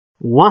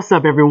What's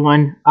up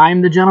everyone,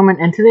 I'm the Gentleman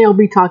and today I'll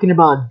be talking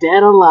about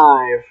Dead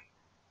Alive.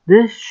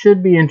 This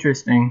should be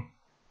interesting.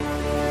 Do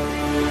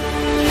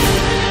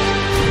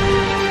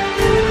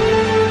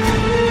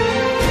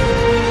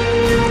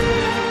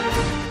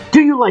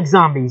you like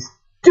zombies?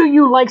 Do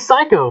you like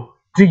Psycho?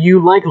 Do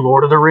you like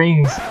Lord of the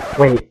Rings?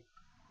 Wait,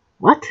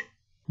 what?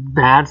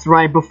 That's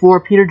right,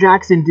 before Peter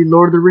Jackson did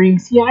Lord of the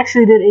Rings, he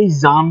actually did a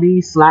zombie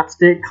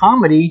slapstick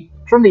comedy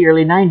from the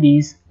early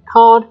 90s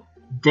called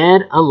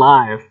Dead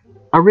Alive.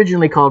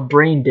 Originally called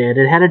Braindead,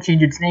 it had to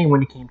change its name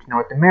when it came to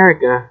North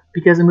America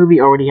because the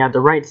movie already had the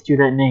rights to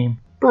that name.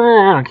 But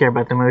I don't care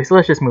about the movie, so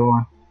let's just move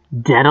on.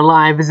 Dead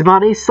Alive is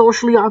about a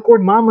socially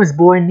awkward mama's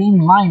boy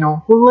named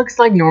Lionel who looks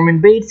like Norman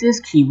Bates'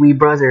 Kiwi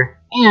brother,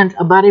 and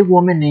about a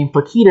woman named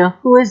Paquita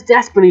who is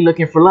desperately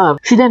looking for love.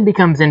 She then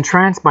becomes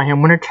entranced by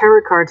him when her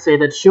tarot cards say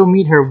that she'll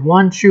meet her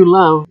one true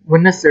love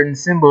when a certain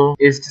symbol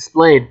is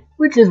displayed,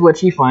 which is what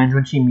she finds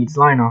when she meets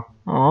Lionel.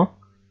 Aww.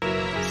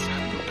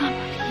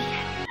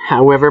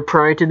 However,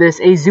 prior to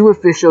this, a zoo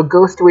official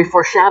goes to a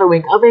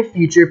foreshadowing of a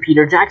future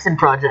Peter Jackson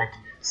project,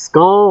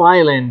 Skull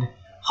Island,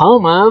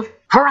 home of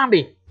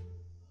Harambe.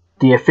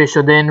 The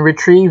official then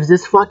retrieves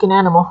this fucking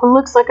animal who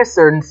looks like a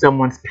certain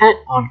someone's pet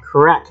on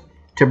crack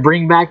to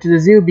bring back to the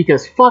zoo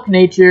because fuck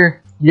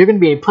nature, you're gonna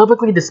be a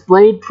publicly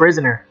displayed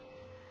prisoner.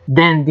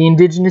 Then the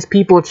indigenous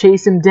people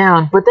chase him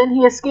down, but then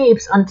he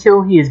escapes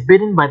until he is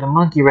bitten by the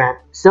monkey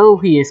rat. So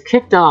he is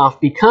kicked off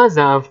because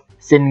of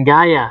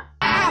Singaya.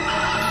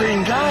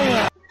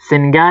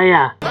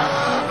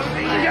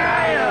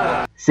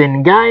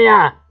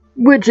 Singaya,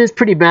 which is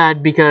pretty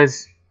bad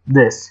because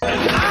this.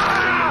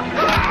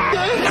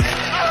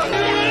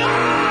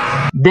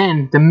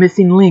 Then the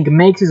missing link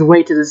makes his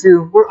way to the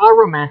zoo where a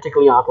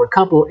romantically awkward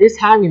couple is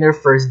having their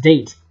first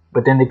date.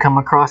 But then they come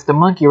across the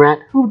monkey rat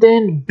who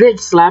then bitch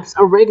slaps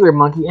a regular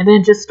monkey and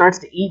then just starts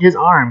to eat his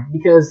arm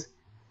because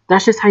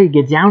that's just how you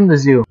get down in the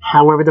zoo.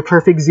 However, the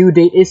perfect zoo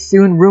date is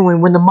soon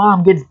ruined when the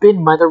mom gets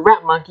bitten by the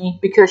rat monkey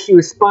because she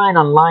was spying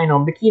on Lionel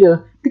and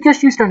Paquita because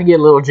she was starting to get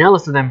a little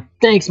jealous of them.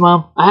 Thanks,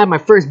 Mom. I had my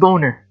first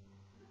boner.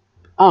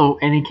 Oh,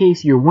 and in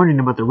case you're wondering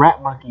about the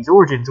rat monkey's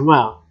origins,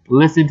 well,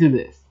 listen to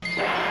this.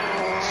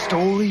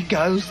 Story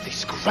goes,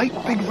 these great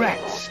big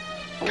rats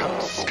come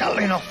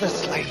sculling off the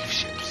slave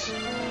ships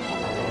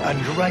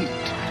and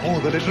raped all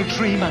the little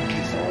tree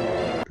monkeys.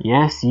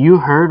 Yes, you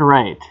heard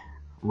right.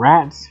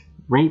 Rats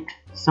raped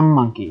some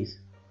monkeys.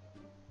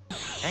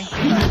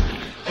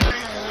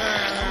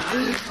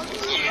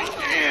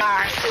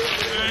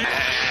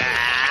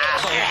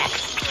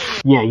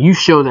 Yeah, you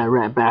show that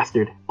rat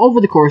bastard.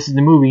 Over the course of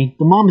the movie,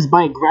 the mom's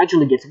bite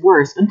gradually gets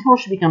worse until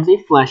she becomes a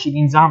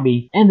flesh-eating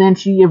zombie, and then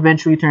she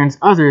eventually turns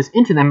others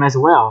into them as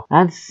well.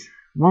 That's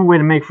one way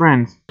to make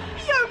friends.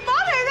 Your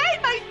mother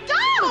ate my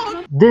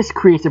dog! This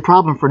creates a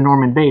problem for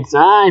Norman Bates,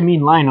 I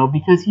mean Lionel,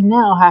 because he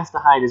now has to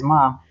hide his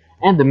mom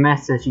and the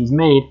mess that she's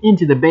made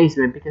into the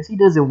basement because he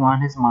doesn't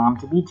want his mom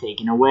to be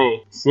taken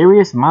away.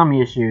 Serious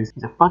mommy issues.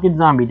 He's a fucking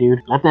zombie,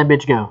 dude. Let that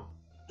bitch go.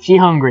 She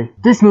hungry.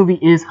 This movie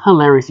is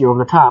hilariously over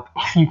the top,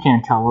 if you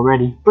can't tell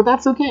already. But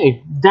that's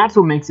okay. That's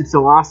what makes it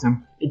so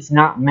awesome. It's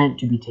not meant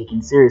to be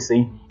taken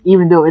seriously,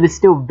 even though it is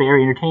still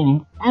very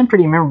entertaining and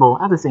pretty memorable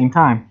at the same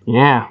time.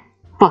 Yeah.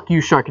 Fuck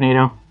you,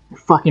 Sharknado. I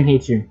fucking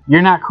hate you.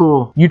 You're not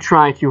cool. You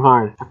try too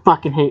hard. I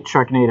fucking hate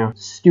Sharknado.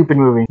 Stupid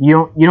movie.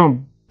 You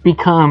don't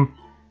become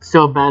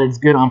so bad it's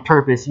good on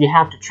purpose. You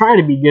have to try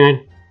to be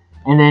good,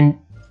 and then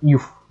you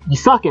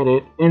suck at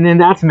it, and then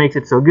that makes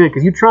it so good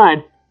because you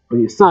tried, but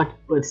you sucked,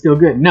 but it's still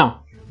good. No,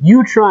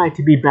 you try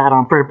to be bad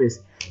on purpose.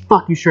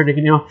 Fuck you,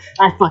 Sharknado.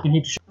 I fucking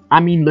hate you. I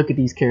mean, look at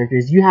these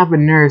characters. You have a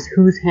nurse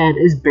whose head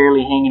is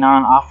barely hanging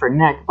on off her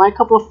neck by a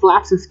couple of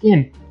flaps of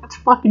skin. That's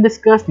fucking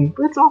disgusting,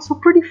 but it's also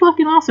pretty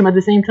fucking awesome at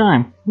the same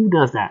time. Who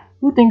does that?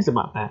 Who thinks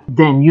about that?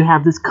 Then you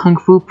have this kung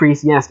fu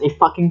priest, yes, a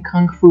fucking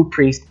kung fu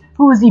priest,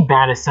 who is the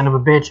baddest son of a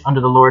bitch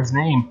under the Lord's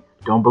name.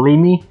 Don't believe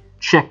me?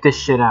 Check this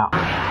shit out.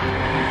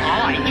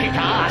 I kick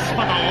ass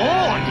for the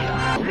Lord!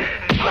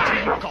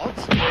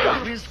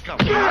 God is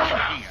coming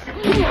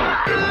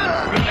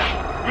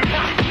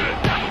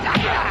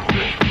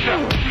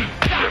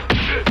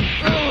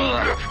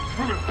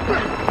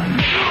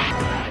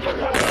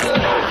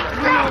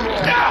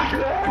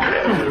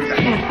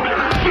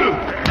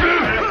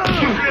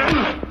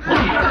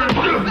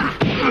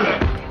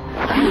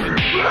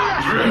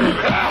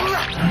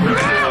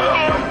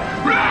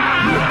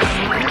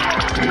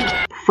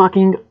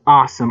Fucking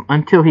awesome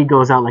until he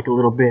goes out like a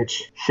little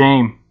bitch.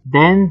 Shame.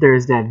 Then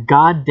there's that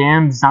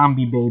goddamn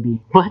zombie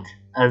baby. What?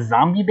 A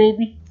zombie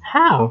baby?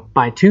 How?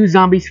 By two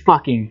zombies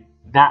fucking.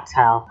 That's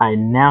how. I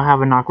now have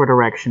an awkward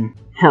erection.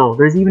 Hell,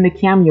 there's even a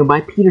cameo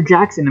by Peter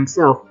Jackson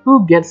himself,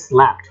 who gets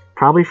slapped.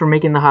 Probably for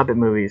making the Hobbit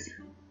movies.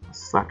 I'll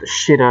slap the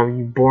shit out of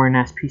you, boring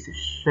ass piece of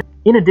shit.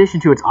 In addition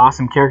to its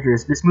awesome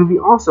characters, this movie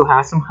also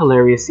has some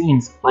hilarious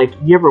scenes. Like,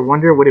 you ever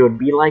wonder what it would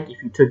be like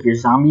if you took your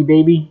zombie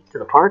baby to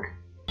the park?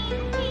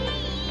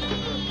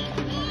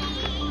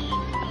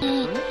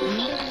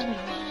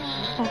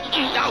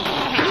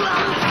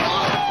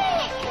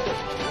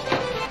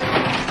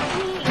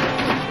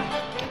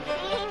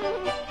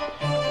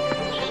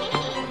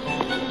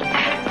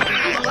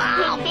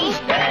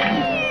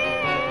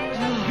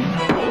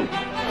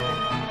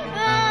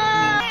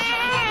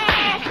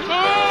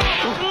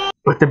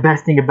 the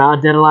best thing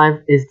about Dead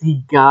Alive is the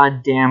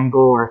goddamn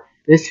gore.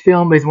 This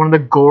film is one of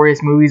the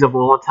goriest movies of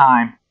all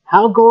time.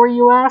 How gory,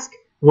 you ask?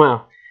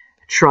 Well,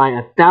 try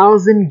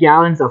 1,000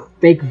 gallons of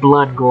fake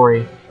blood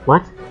gory.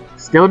 What?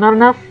 Still not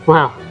enough?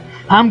 Well,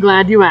 I'm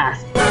glad you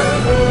asked.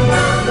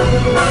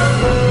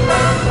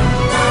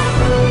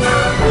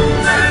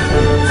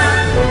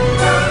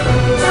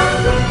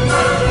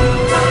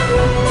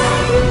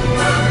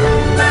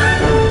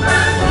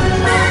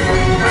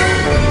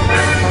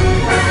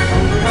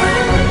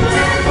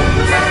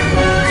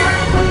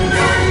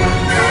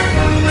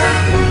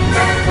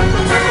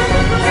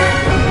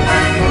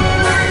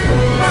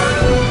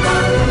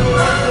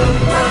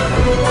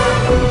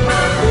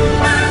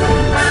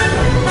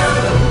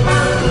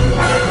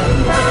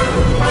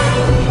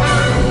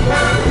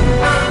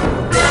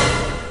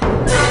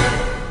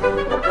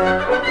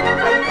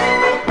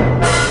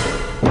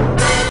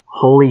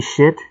 Holy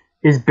shit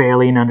is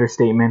barely an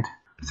understatement.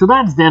 So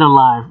that's Dead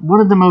Alive,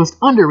 one of the most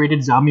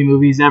underrated zombie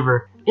movies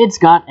ever. It's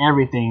got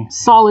everything.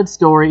 Solid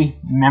story,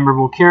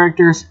 memorable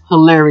characters,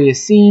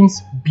 hilarious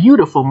scenes,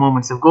 beautiful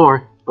moments of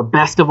gore, but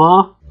best of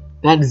all,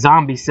 that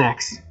zombie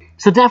sex.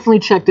 So definitely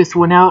check this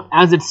one out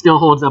as it still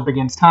holds up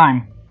against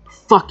time.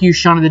 Fuck you,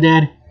 Shaun of the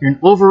Dead. You're an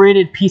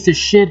overrated piece of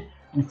shit.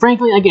 And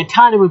frankly, I get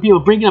tired of when people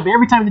bring it up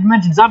every time they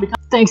mention zombie.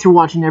 Thanks for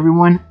watching,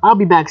 everyone. I'll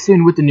be back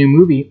soon with a new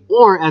movie.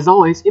 Or, as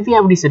always, if you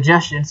have any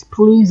suggestions,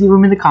 please leave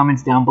them in the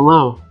comments down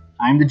below.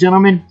 I'm the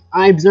gentleman.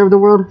 I observe the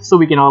world so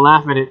we can all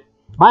laugh at it.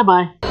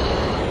 Bye-bye.